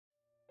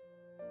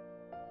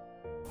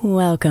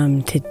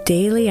Welcome to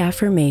Daily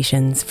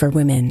Affirmations for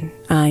Women.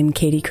 I'm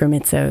Katie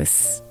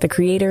Kremitzos, the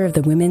creator of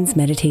the Women's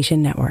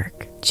Meditation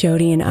Network.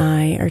 Jody and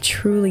I are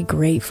truly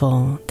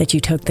grateful that you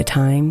took the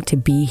time to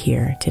be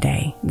here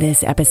today.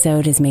 This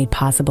episode is made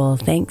possible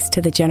thanks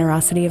to the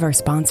generosity of our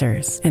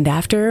sponsors. And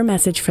after a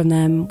message from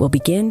them, we'll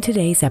begin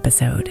today's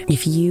episode.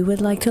 If you would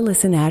like to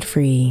listen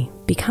ad-free,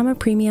 become a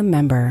premium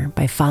member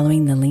by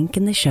following the link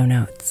in the show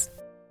notes.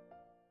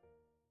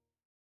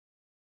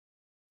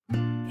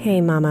 Hey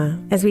Mama,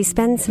 as we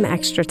spend some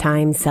extra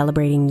time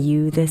celebrating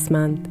you this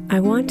month, I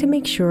want to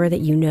make sure that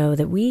you know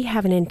that we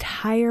have an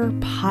entire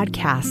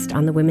podcast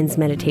on the Women's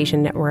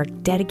Meditation Network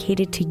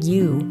dedicated to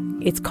you.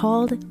 It's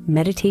called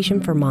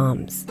Meditation for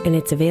Moms, and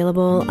it's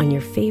available on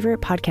your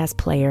favorite podcast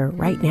player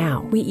right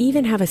now. We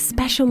even have a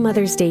special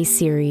Mother's Day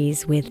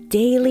series with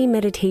daily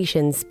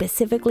meditations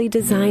specifically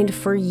designed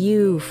for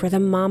you, for the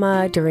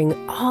mama, during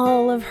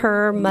all of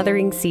her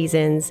mothering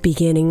seasons,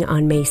 beginning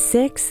on May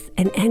 6th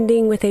and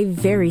ending with a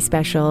very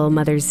special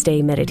Mother's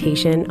Day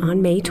meditation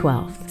on May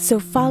 12th. So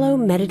follow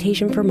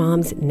Meditation for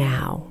Moms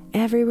now,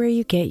 everywhere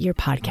you get your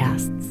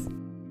podcasts.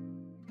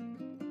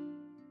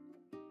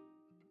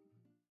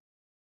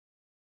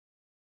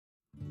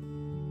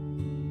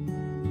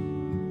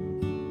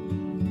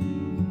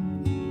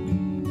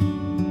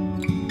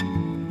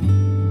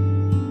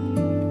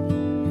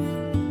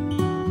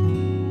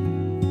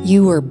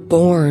 You were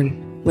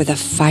born with a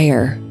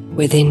fire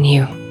within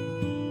you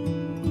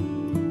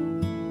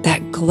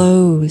that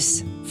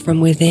glows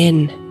from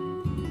within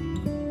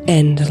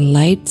and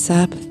lights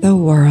up the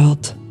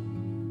world.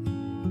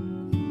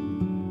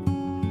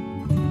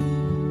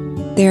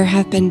 There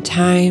have been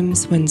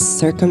times when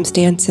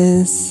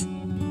circumstances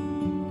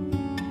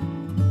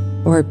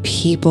or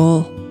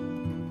people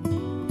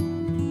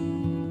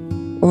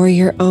or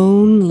your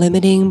own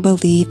limiting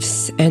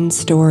beliefs and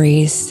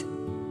stories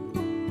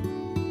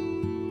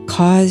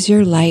cause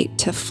your light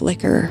to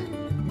flicker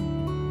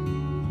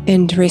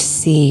and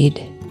recede.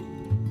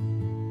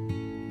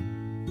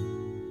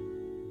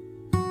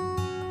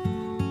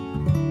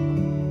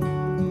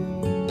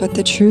 But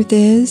the truth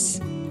is,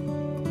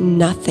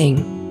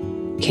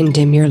 nothing can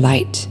dim your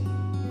light.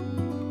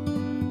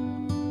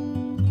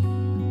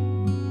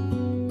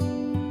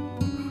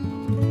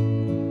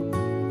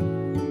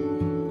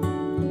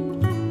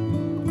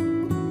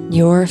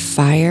 Your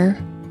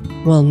fire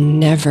will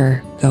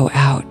never go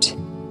out.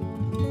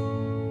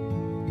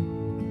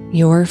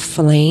 Your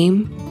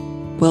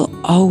flame will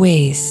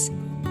always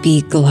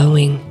be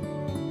glowing.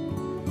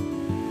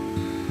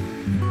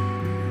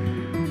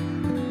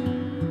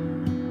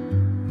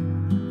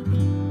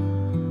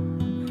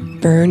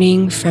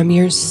 Burning from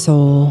your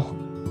soul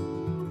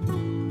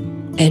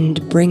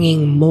and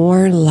bringing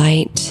more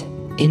light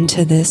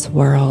into this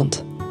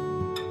world.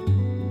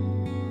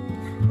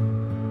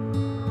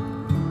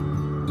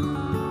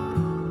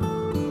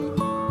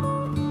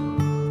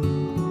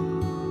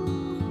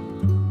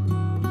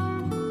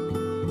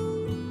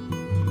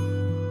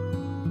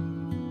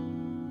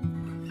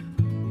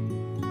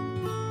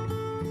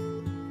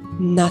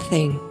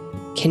 Nothing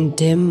can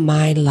dim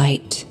my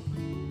light.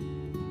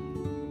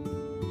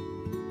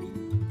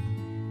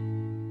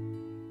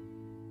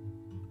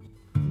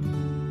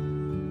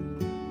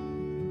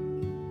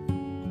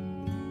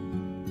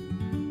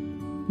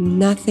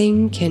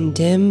 Nothing can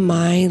dim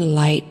my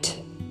light.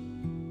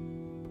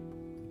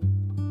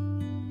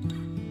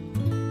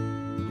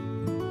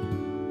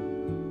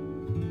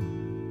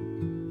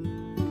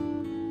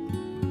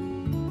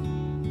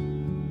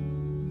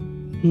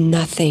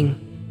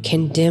 Nothing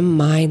can dim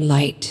my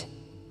light.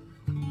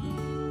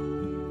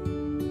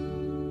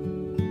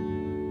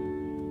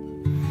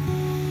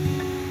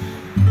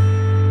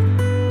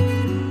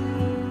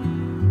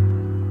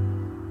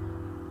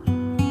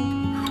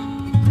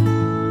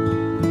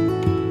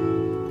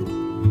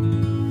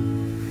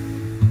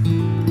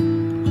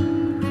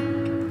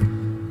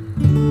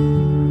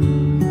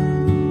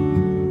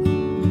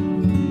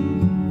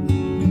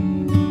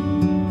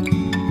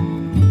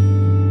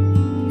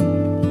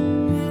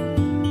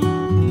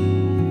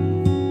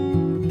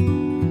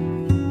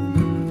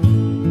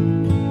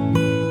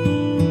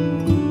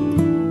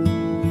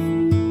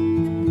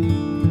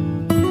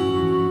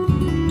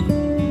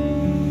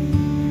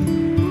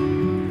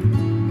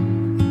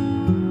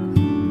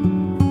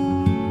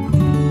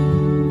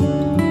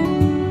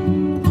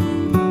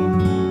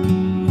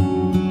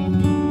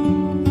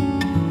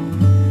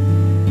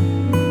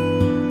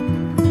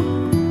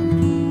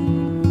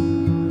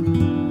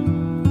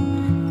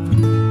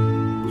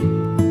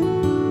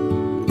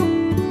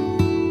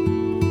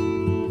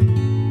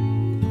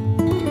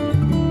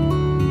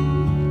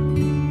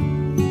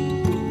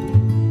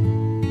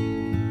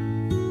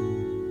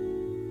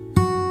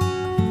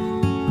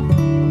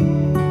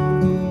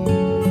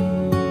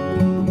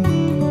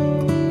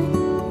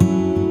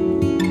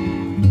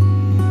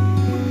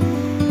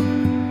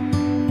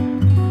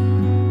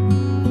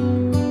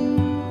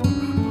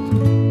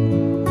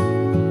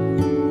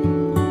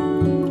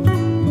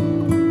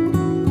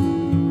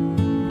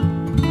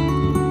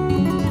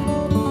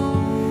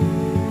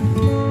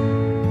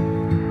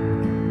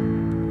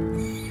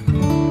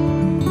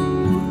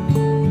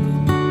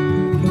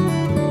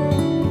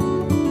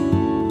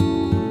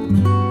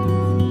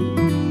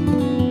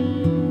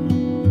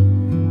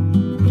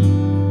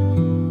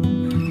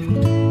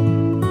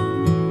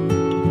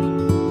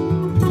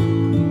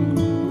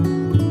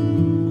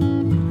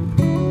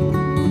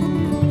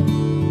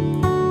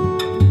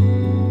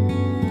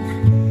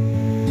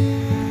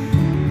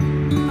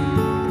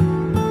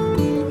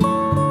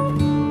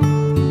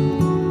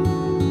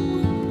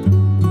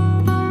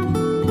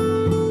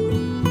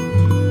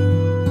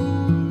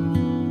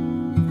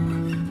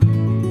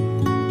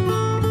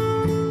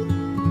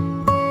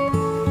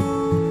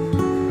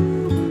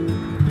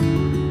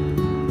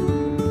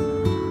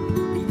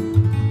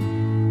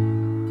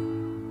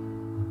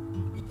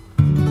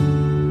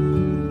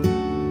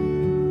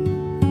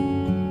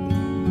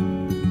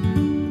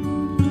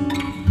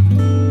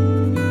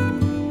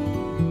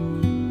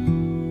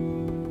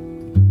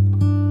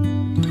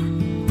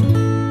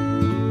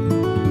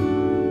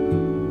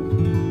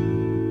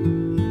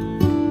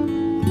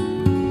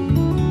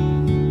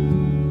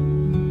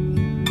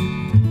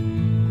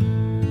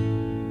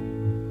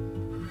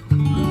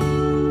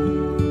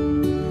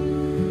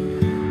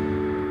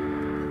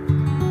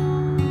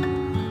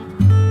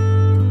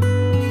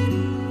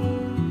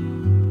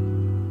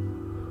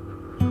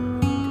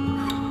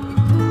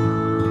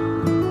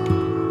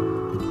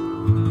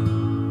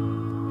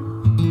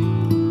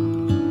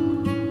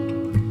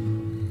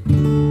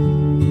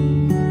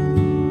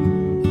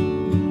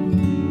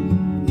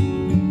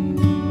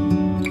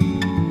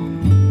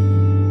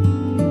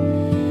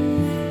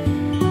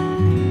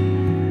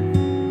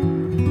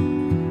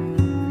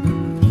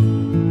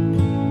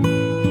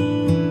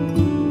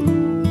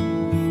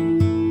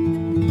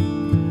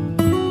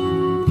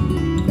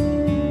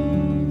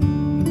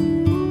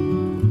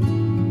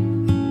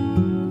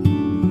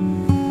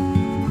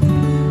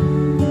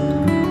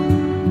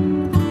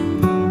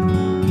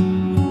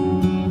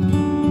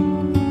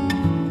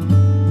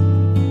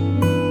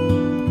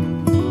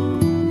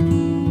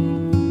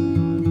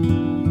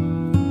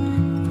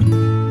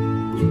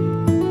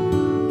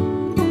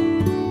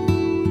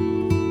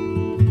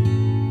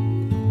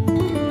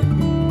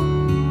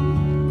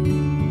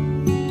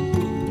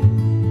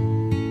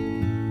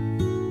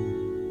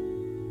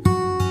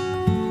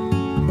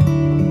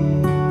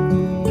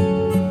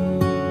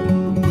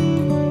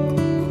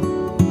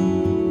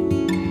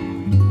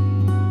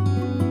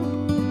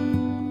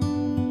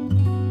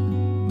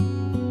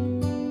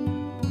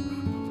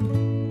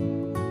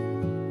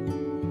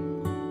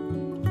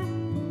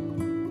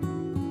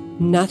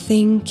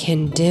 Nothing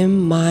can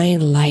dim my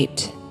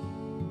light.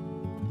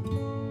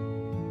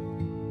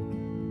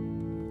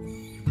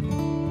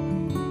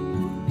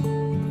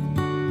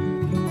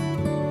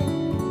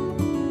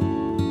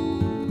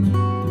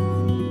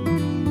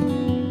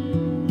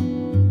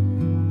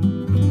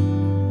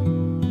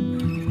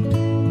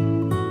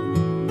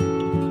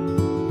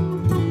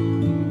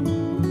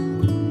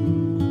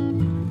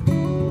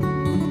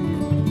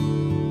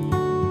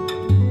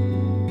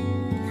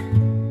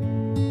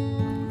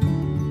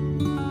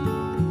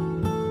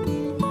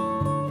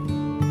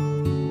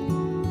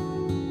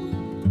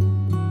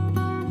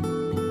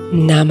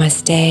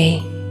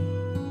 Namaste,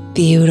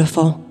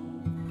 beautiful.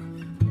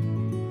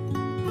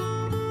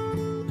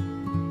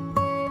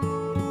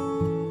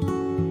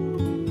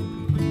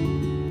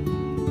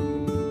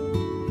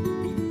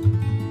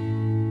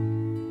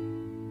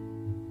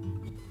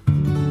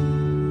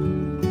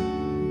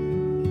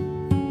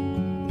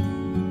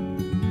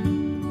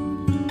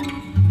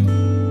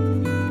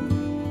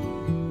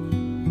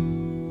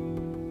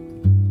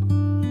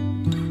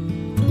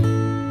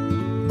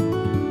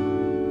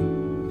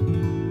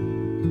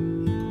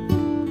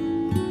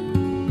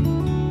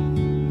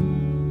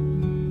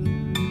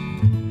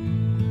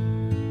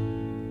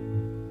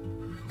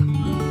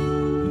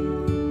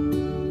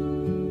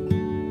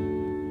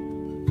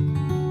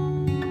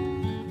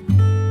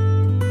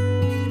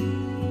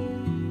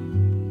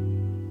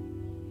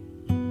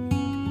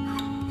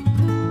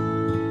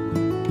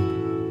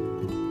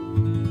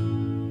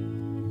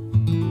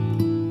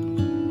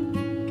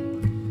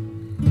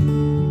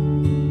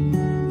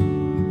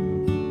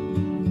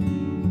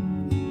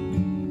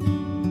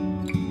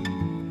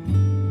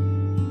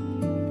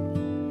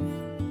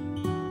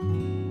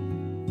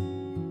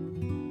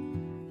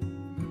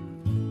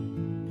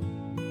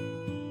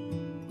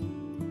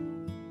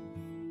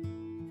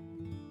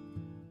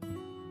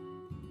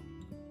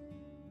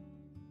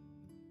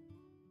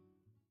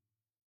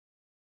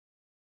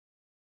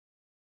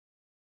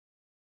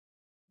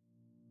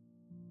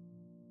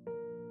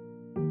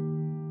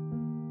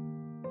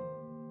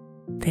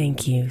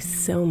 Thank you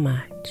so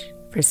much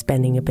for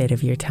spending a bit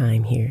of your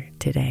time here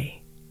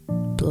today.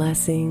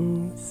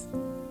 Blessings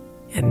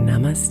and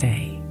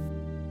namaste.